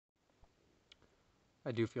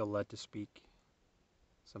I do feel led to speak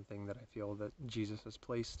something that I feel that Jesus has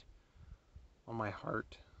placed on my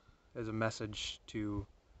heart as a message to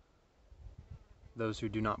those who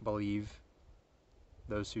do not believe,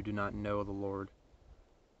 those who do not know the Lord,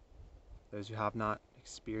 those who have not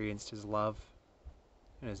experienced His love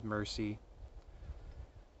and His mercy,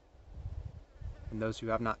 and those who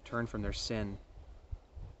have not turned from their sin,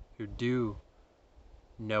 who do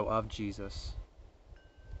know of Jesus,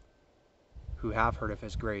 who have heard of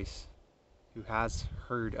His grace, who has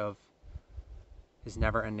heard of His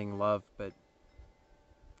never-ending love, but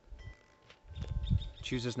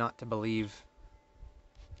chooses not to believe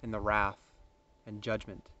in the wrath and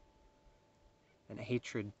judgment and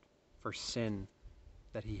hatred for sin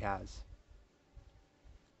that He has.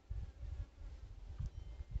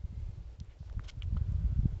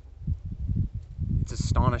 It's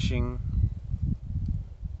astonishing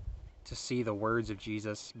to see the words of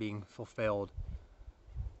Jesus being fulfilled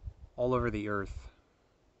all over the earth,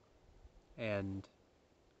 and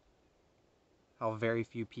how very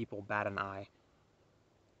few people bat an eye,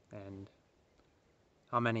 and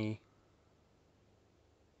how many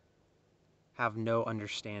have no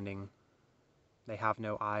understanding. They have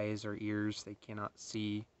no eyes or ears. They cannot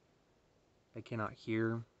see. They cannot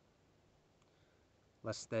hear,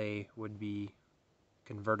 lest they would be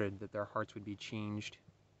converted, that their hearts would be changed,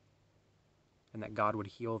 and that God would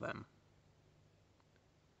heal them.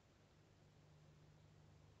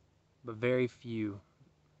 But very few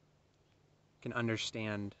can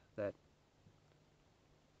understand that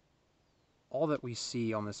all that we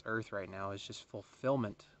see on this earth right now is just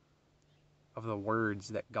fulfillment of the words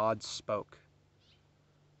that God spoke.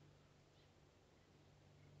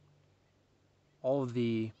 All of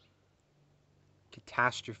the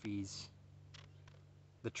catastrophes,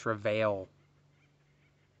 the travail,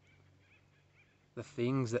 the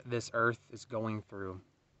things that this earth is going through,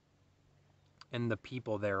 and the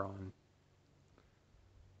people thereon.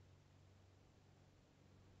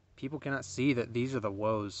 People cannot see that these are the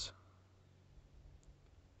woes.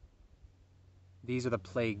 These are the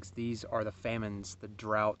plagues. These are the famines, the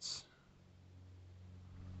droughts.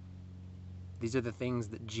 These are the things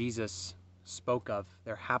that Jesus spoke of.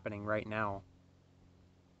 They're happening right now.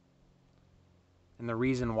 And the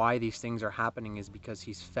reason why these things are happening is because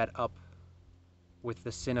He's fed up with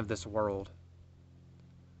the sin of this world.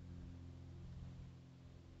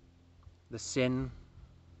 The sin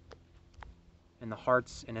in the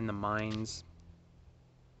hearts and in the minds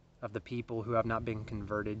of the people who have not been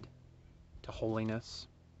converted to holiness.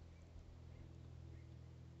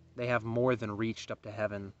 They have more than reached up to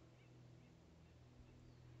heaven.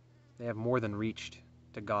 They have more than reached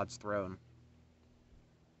to God's throne.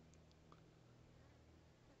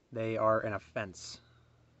 They are an offense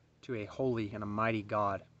to a holy and a mighty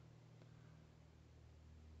God.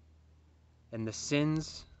 And the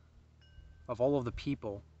sins of all of the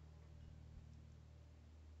people,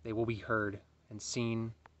 they will be heard and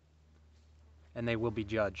seen, and they will be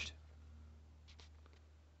judged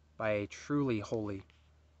by a truly holy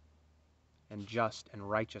and just and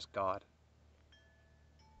righteous God.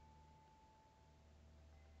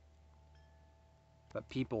 But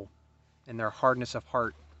people, in their hardness of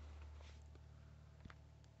heart,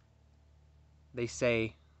 they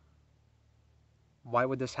say, why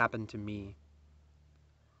would this happen to me?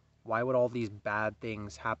 Why would all these bad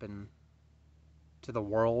things happen to the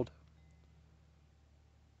world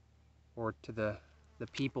or to the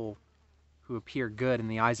people who appear good in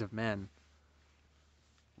the eyes of men?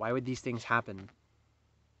 Why would these things happen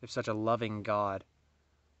if such a loving God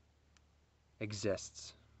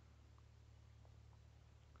exists?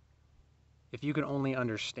 If you can only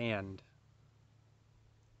understand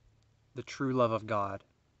the true love of God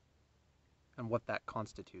and what that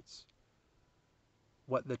constitutes,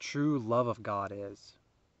 what the true love of God is.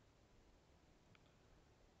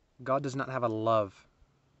 God does not have a love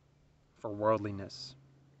for worldliness,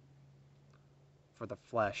 for the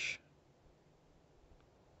flesh.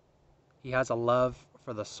 He has a love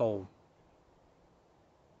for the soul.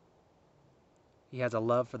 He has a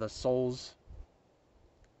love for the souls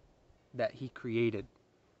that He created.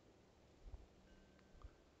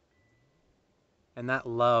 And that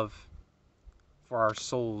love for our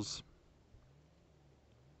souls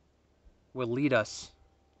will lead us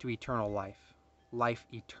to eternal life. Life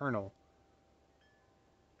eternal.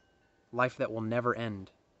 Life that will never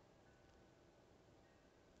end.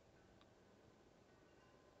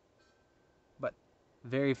 But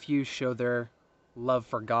very few show their love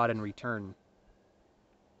for God in return.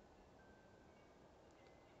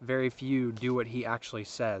 Very few do what He actually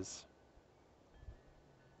says.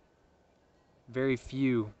 Very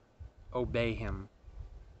few obey Him.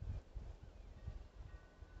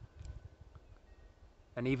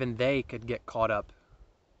 And even they could get caught up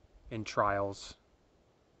in trials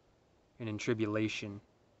and in tribulation.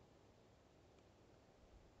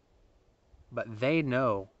 But they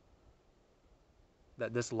know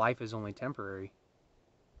that this life is only temporary.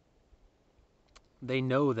 They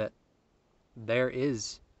know that there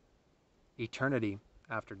is eternity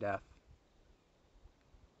after death.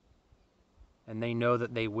 And they know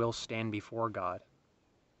that they will stand before God.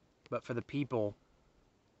 But for the people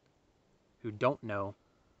who don't know,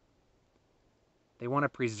 they want to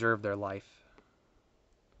preserve their life.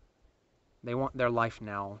 They want their life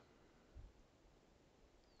now.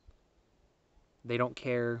 They don't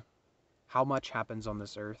care how much happens on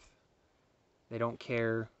this earth. They don't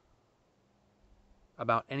care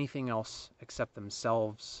about anything else except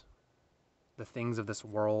themselves, the things of this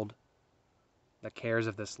world, the cares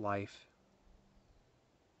of this life.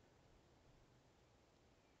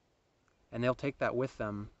 And they'll take that with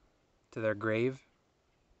them to their grave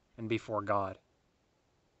and before God.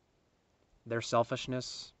 Their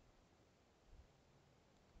selfishness,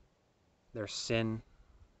 their sin,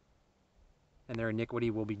 and their iniquity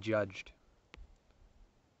will be judged.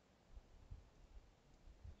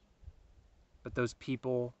 But those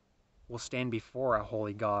people will stand before a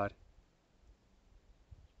holy God,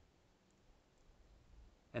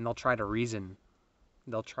 and they'll try to reason.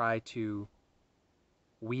 They'll try to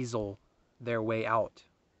weasel their way out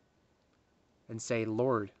and say,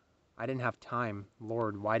 Lord, I didn't have time.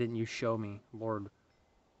 Lord, why didn't you show me? Lord,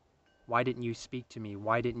 why didn't you speak to me?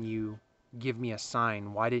 Why didn't you give me a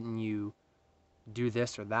sign? Why didn't you do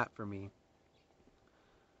this or that for me?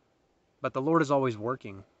 But the Lord is always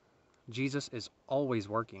working. Jesus is always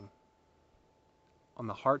working on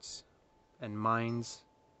the hearts and minds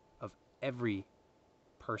of every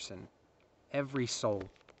person, every soul.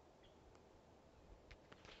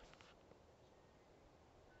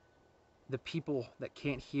 The people that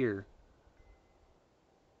can't hear,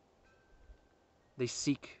 they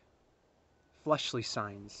seek fleshly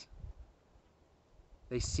signs.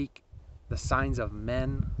 They seek the signs of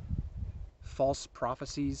men, false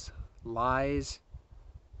prophecies, lies.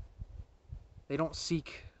 They don't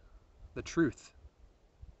seek the truth.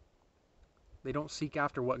 They don't seek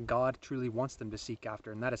after what God truly wants them to seek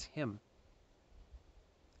after, and that is Him,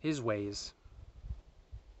 His ways.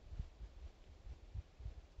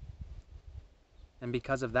 And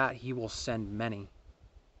because of that, He will send many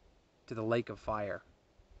to the lake of fire,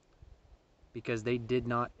 because they did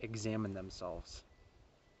not examine themselves.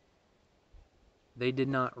 They did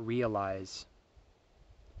not realize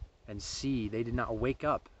and see, they did not wake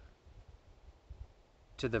up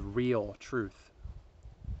to the real truth.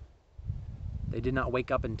 They did not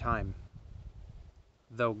wake up in time,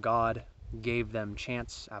 though God gave them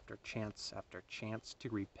chance after chance after chance to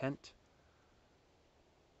repent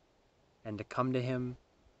and to come to Him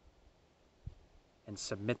and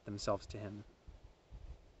submit themselves to Him.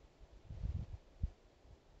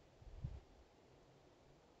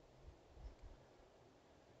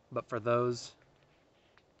 But for those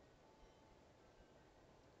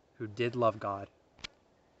who did love God,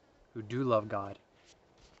 who do love God,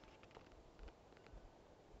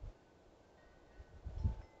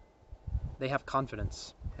 they have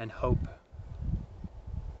confidence and hope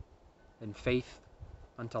and faith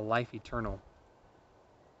unto life eternal.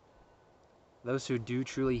 Those who do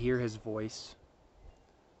truly hear His voice,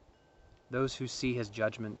 those who see His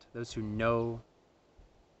judgment, those who know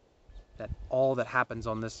that all that happens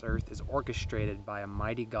on this earth is orchestrated by a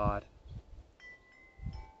mighty God,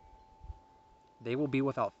 they will be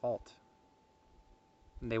without fault,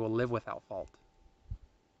 and they will live without fault.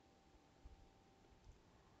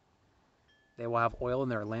 They will have oil in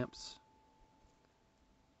their lamps,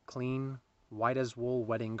 clean, white as wool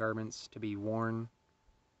wedding garments to be worn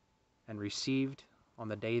and received on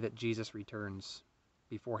the day that Jesus returns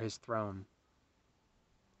before His throne.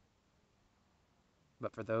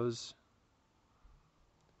 But for those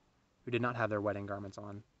who did not have their wedding garments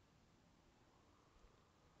on,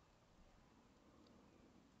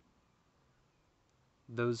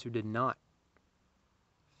 those who did not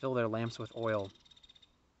fill their lamps with oil,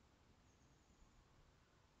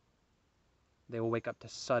 they will wake up to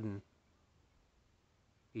sudden,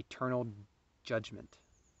 eternal judgment.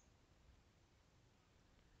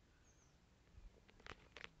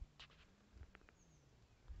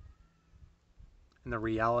 And the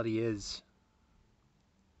reality is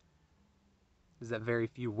that very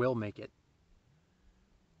few will make it.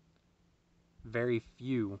 Very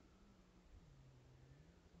few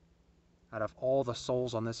out of all the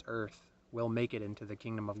souls on this earth will make it into the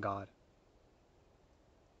kingdom of God.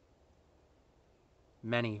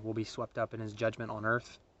 Many will be swept up in His judgment on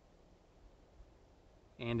earth,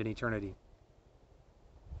 and in eternity.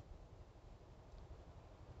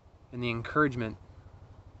 And the encouragement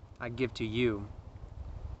I give to you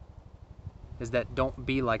is that don't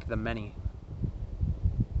be like the many.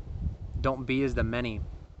 Don't be as the many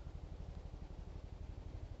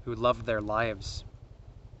who loved their lives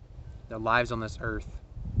on this earth,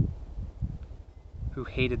 who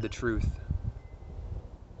hated the truth,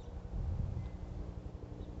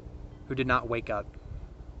 who did not wake up,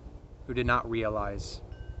 who did not realize,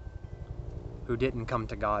 who didn't come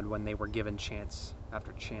to God when they were given chance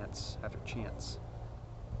after chance after chance,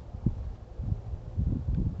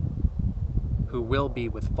 who will be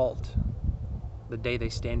with fault the day they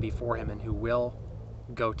stand before Him, and who will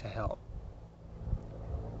go to hell.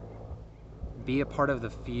 Be a part of the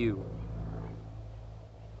few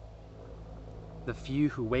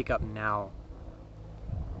who wake up now,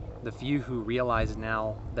 the few who realize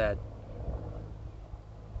now that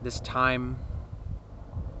this time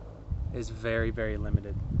is very, very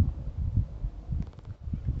limited.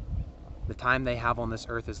 The time they have on this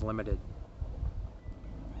earth is limited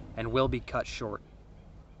and will be cut short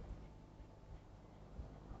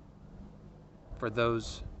for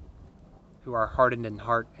those who are hardened in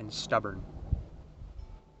heart and stubborn.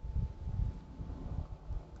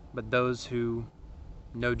 But those who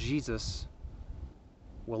know Jesus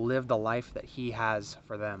will live the life that He has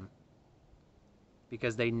for them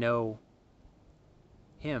because they know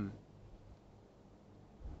Him,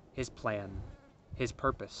 His plan, His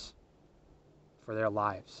purpose for their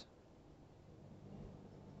lives,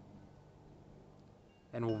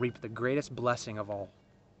 and will reap the greatest blessing of all,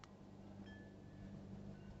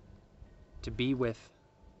 to be with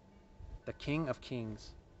the King of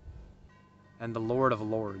Kings and the Lord of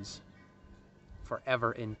Lords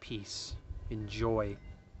forever in peace, in joy,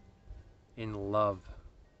 in love.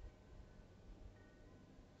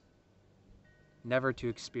 Never to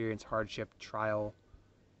experience hardship, trial,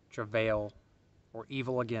 travail, or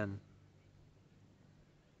evil again.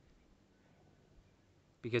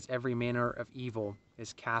 Because every manner of evil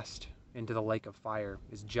is cast into the lake of fire,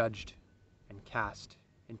 is judged and cast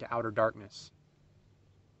into outer darkness.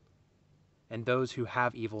 And those who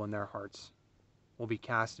have evil in their hearts will be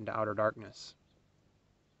cast into outer darkness.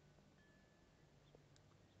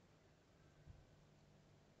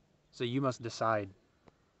 So you must decide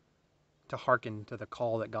to hearken to the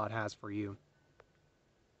call that God has for you.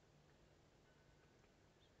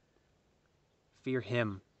 Fear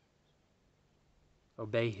Him.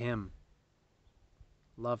 Obey Him.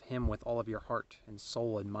 Love Him with all of your heart and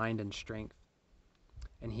soul and mind and strength,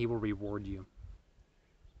 and He will reward you.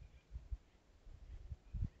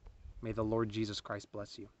 May the Lord Jesus Christ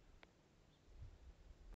bless you.